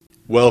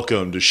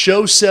Welcome to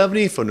Show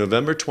 70 for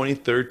November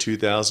 23rd,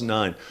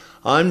 2009.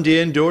 I'm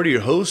Dan Doherty, your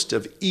host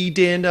of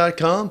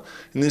edan.com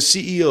and the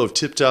CEO of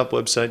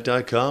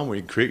tiptopwebsite.com, where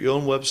you can create your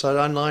own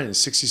website online in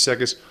 60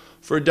 seconds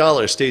for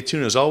 $1. Stay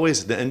tuned. As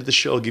always, at the end of the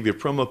show, I'll give you a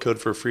promo code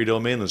for a free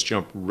domain. Let's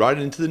jump right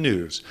into the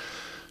news.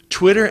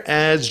 Twitter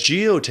adds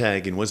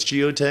geotagging. What's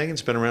geotagging?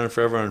 It's been around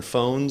forever on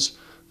phones.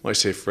 When I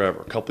say forever,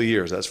 a couple of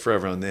years. That's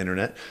forever on the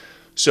internet.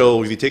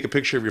 So if you take a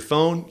picture of your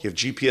phone, you have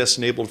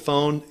GPS-enabled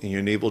phone, and you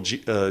enable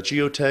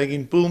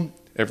geotagging, boom,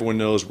 everyone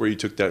knows where you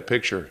took that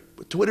picture.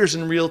 But Twitter's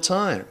in real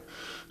time.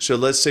 So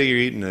let's say you're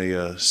eating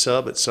a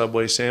sub at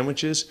Subway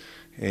sandwiches,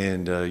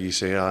 and you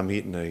say, I'm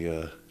eating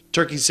a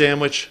turkey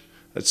sandwich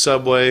at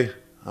Subway.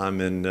 I'm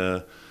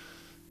in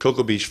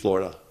Cocoa Beach,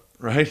 Florida,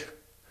 right?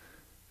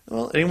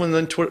 Well, anyone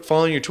then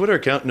following your Twitter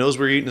account knows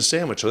where you're eating a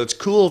sandwich. So that's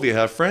cool if you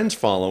have friends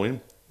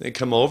following. They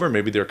come over,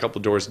 maybe they're a couple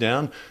doors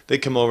down. They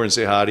come over and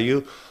say hi to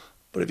you.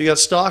 But if you got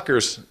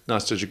stalkers,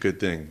 not such a good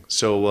thing.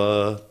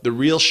 So the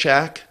Real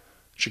Shaq,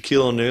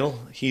 Shaquille O'Neal,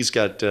 he's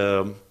got,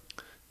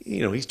 he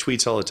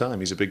tweets all the time.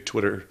 He's a big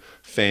Twitter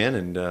fan,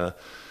 and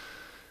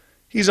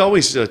he's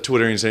always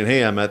Twittering and saying,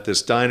 hey, I'm at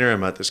this diner,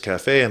 I'm at this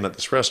cafe, I'm at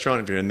this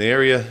restaurant. If you're in the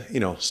area,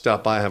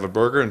 stop by, have a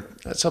burger. And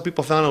that's how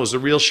people found out it was the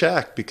Real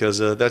Shaq, because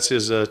that's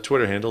his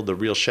Twitter handle, the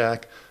Real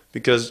Shaq,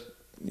 because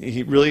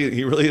he really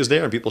is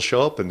there, and people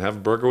show up and have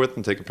a burger with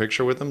him, take a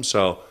picture with him.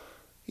 So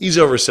he's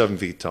over 7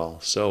 feet tall,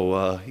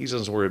 so he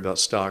doesn't worry about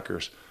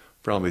stalkers.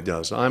 Probably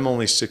does. I'm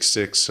only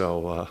 6'6",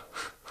 so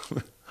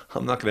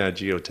I'm not going to add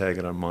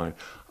geotagging on mine.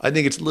 I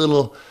think it's a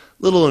little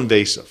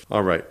invasive.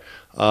 All right.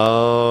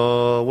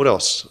 What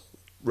else?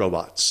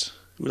 Robots.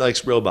 Who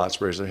likes robots?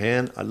 Raise their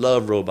hand. I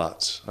love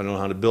robots. I don't know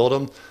how to build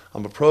them.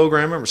 I'm a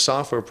programmer. I'm a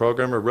software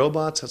programmer.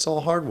 Robots, that's all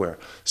hardware.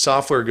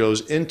 Software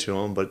goes into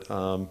them, but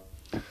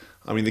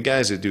the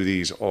guys that do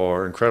these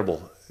are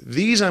incredible.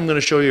 These I'm going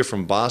to show you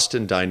from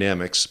Boston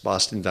Dynamics,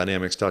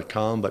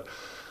 bostondynamics.com, but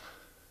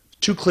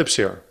two clips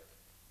here.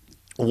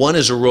 One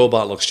is a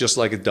robot, looks just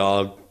like a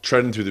dog,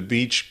 treading through the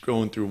beach,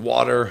 going through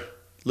water,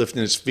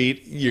 lifting its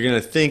feet. You're going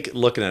to think,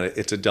 looking at it,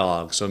 it's a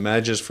dog. So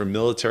imagine it's for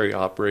military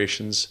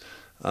operations.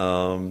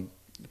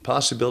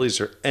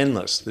 Possibilities are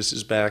endless. This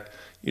is back,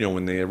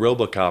 when the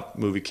RoboCop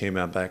movie came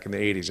out back in the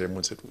 80s.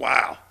 Everyone said,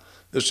 wow,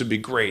 this would be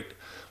great.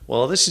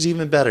 Well, this is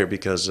even better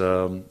because,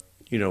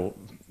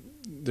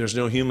 there's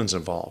no humans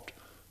involved.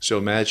 So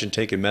imagine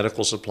taking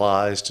medical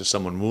supplies to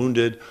someone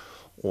wounded,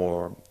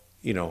 or,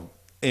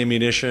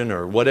 ammunition,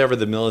 or whatever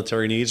the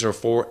military needs, or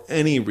for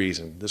any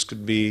reason. This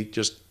could be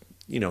just,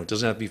 it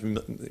doesn't have to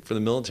be for the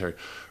military.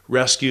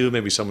 Rescue,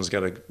 maybe someone's got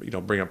to,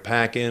 bring a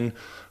pack in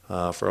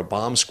for a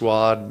bomb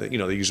squad. They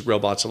use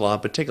robots a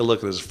lot, but take a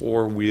look at this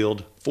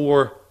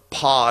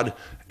four-pod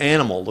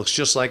animal. Looks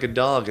just like a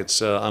dog.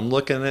 It's I'm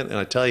looking at it, and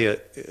I tell you,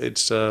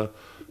 it's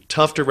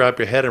tough to wrap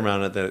your head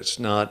around it that it's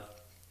not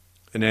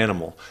an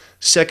animal.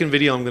 Second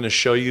video I'm going to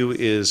show you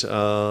is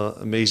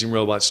Amazing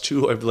Robots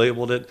 2. I've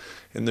labeled it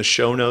in the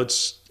show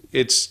notes.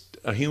 It's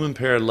a human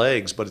pair of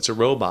legs, but it's a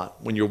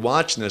robot. When you're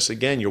watching this,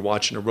 again, you're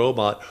watching a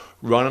robot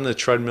run on the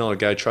treadmill. A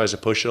guy tries to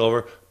push it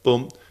over,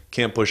 boom,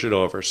 can't push it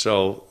over.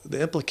 So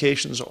the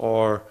implications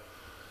are,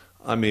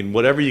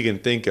 whatever you can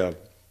think of,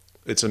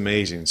 it's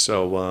amazing.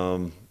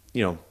 So,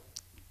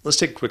 let's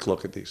take a quick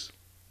look at these.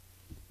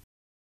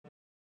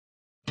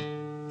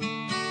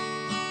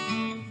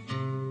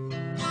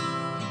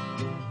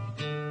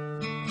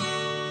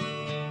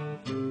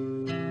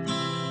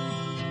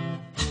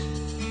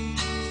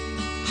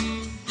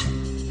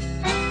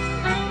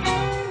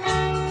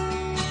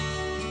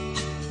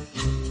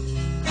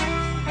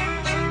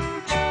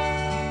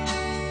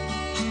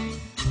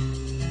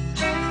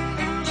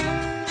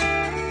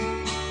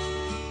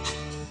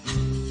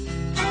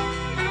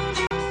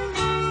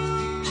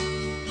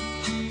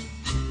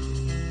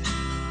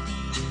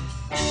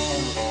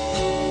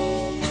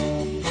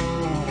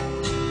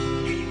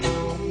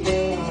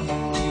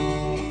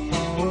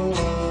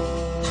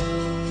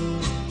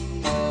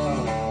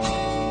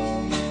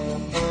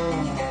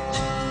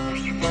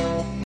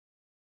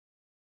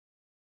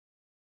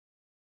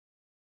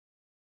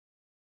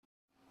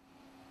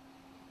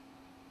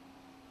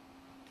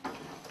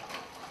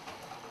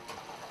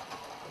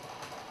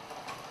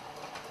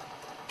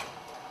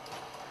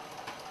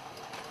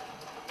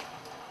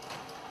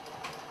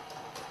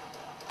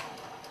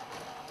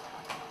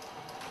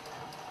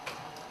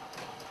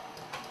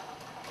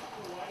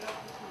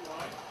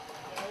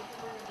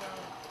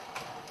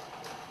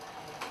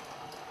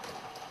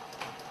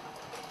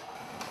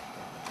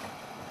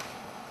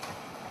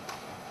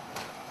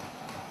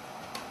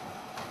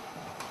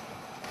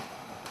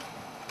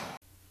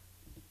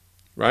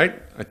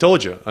 Right? I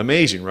told you,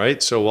 amazing,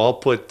 right? So I'll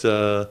put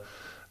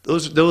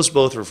those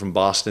both are from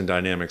Boston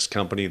Dynamics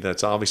company.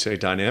 That's obviously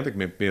dynamic.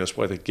 Maybe that's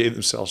why they gave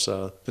themselves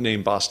the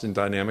name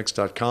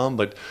bostondynamics.com.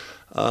 But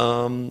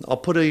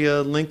I'll put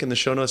a link in the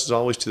show notes as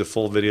always to the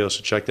full video,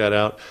 so check that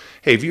out.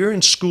 Hey, if you're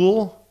in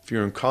school, if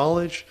you're in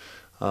college,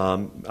 I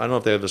don't know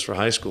if they have this for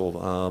high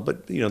school,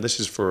 but this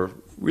is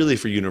really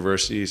for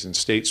universities and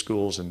state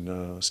schools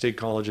and state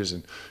colleges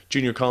and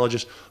junior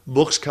colleges.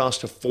 Books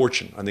cost a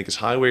fortune. I think it's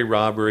highway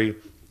robbery.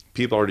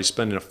 People are already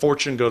spending a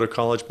fortune to go to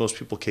college. Most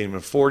people can't even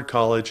afford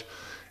college,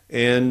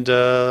 and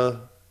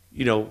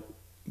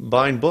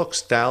buying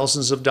books,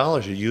 thousands of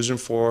dollars. You use them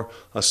for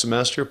a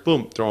semester,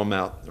 boom, throw them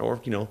out,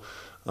 or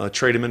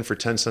trade them in for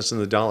 10 cents on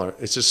the dollar.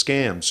 It's a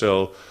scam.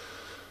 So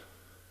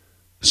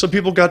some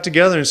people got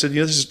together and said,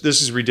 this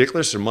is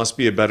ridiculous. There must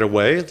be a better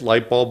way.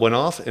 Light bulb went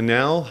off, and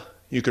now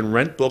you can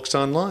rent books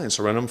online.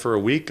 So rent them for a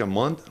week, a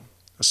month,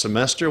 a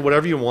semester,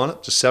 whatever you want,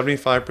 up to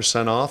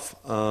 75%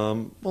 off.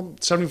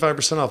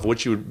 75% off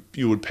what you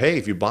would pay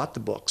if you bought the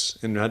books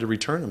and had to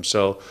return them.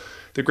 So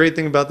the great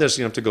thing about this,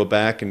 you don't have to go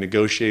back and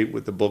negotiate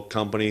with the book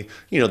company,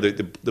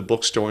 the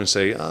bookstore, and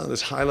say,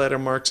 there's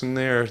highlighter marks in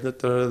there.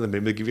 Then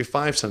maybe they give you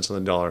 5 cents on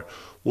the dollar.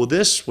 Well,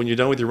 this, when you're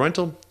done with your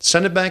rental,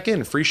 send it back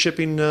in. Free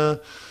shipping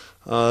to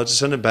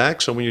send it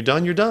back. So when you're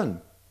done, you're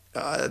done.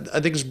 I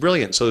think it's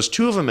brilliant. So there's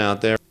two of them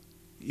out there.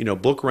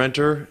 Book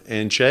Renter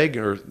and Chegg,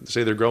 or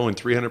say they're growing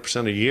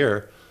 300% a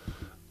year.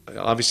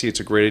 Obviously, it's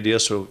a great idea.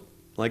 So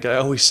like I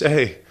always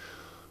say,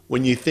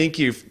 when you think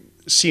you've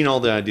seen all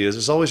the ideas,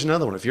 there's always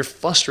another one. If you're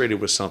frustrated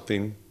with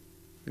something,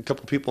 a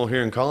couple of people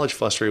here in college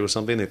frustrated with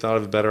something, they thought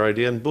of a better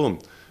idea, and boom,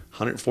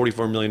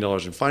 $144 million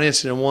in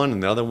financing in one,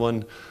 and the other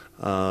one,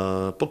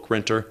 Book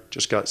Renter,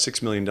 just got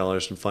 $6 million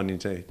in funding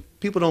today.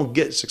 People don't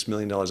get $6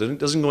 million. It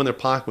doesn't go in their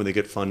pocket when they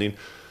get funding.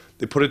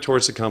 They put it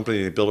towards the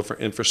company, they build it for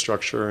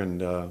infrastructure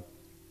and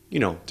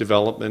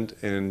development,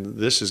 and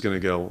this is going to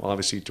go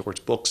obviously towards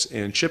books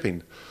and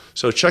shipping.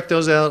 So check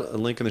those out. A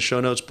link in the show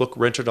notes,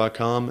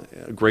 bookrenter.com,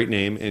 a great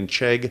name, and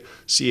Chegg,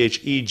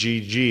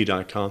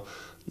 CHEGG.com.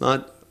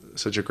 Not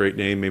such a great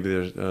name. Maybe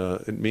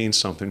it means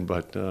something,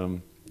 but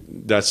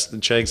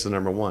Chegg's the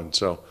number one.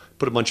 So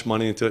put a bunch of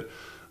money into it.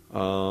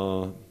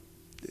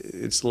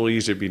 It's a little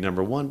easier to be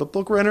number one, but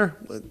Book Renter,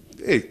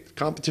 hey,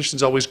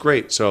 competition's always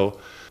great. So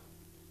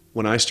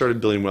when I started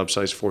building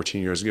websites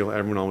 14 years ago,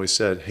 everyone always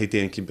said, hey,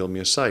 Dan, can you build me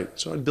a site?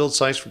 So I'd build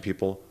sites for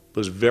people. It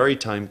was very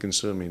time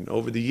consuming.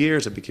 Over the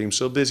years, I became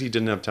so busy,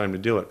 didn't have time to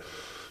do it.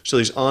 So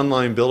these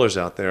online builders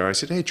out there, I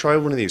said, hey, try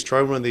one of these,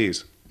 try one of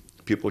these.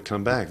 People would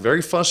come back,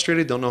 very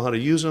frustrated, don't know how to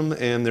use them,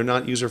 and they're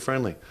not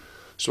user-friendly.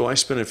 So I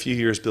spent a few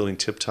years building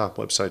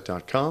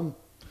tiptopwebsite.com,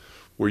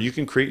 where you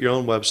can create your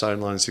own website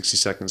online in 60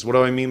 seconds. What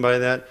do I mean by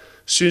that?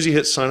 As soon as you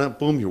hit sign up,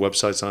 boom, your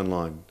website's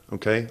online.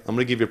 Okay? I'm going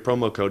to give you a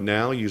promo code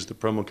now. Use the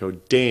promo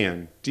code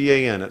DAN,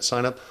 D-A-N, at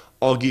sign up.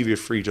 I'll give you a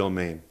free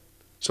domain.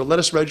 So let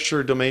us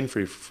register a domain for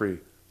you for free.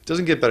 It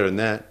doesn't get better than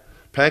that.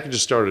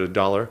 Packages start at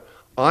 $1.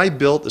 I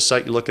built the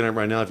site you're looking at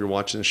right now. If you're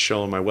watching this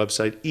show on my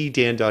website,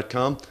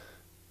 edan.com,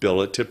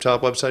 build it at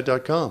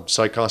tiptopwebsite.com.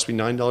 Site cost me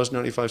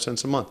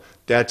 $9.95 a month.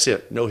 That's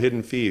it. No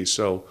hidden fees.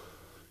 So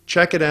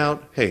check it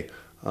out. Hey,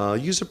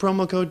 use the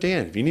promo code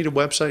Dan. If you need a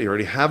website, you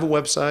already have a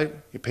website,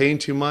 you're paying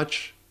too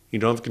much, you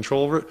don't have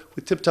control over it,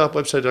 with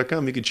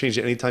tiptopwebsite.com, you can change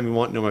it anytime you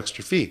want, no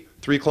extra fee.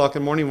 3 o'clock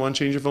in the morning, you want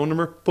to change your phone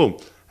number? Boom.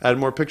 Add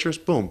more pictures?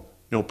 Boom.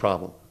 No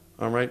problem.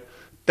 All right?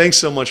 Thanks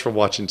so much for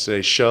watching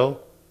today's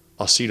show.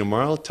 I'll see you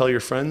tomorrow. Tell your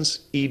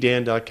friends,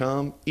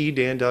 edan.com,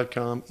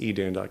 edan.com,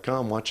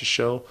 edan.com. Watch the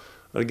show.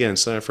 Again,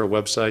 sign up for a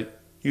website.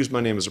 Use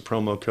my name as a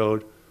promo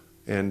code,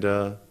 and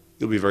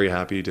you'll be very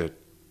happy you did.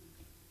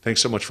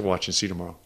 Thanks so much for watching. See you tomorrow.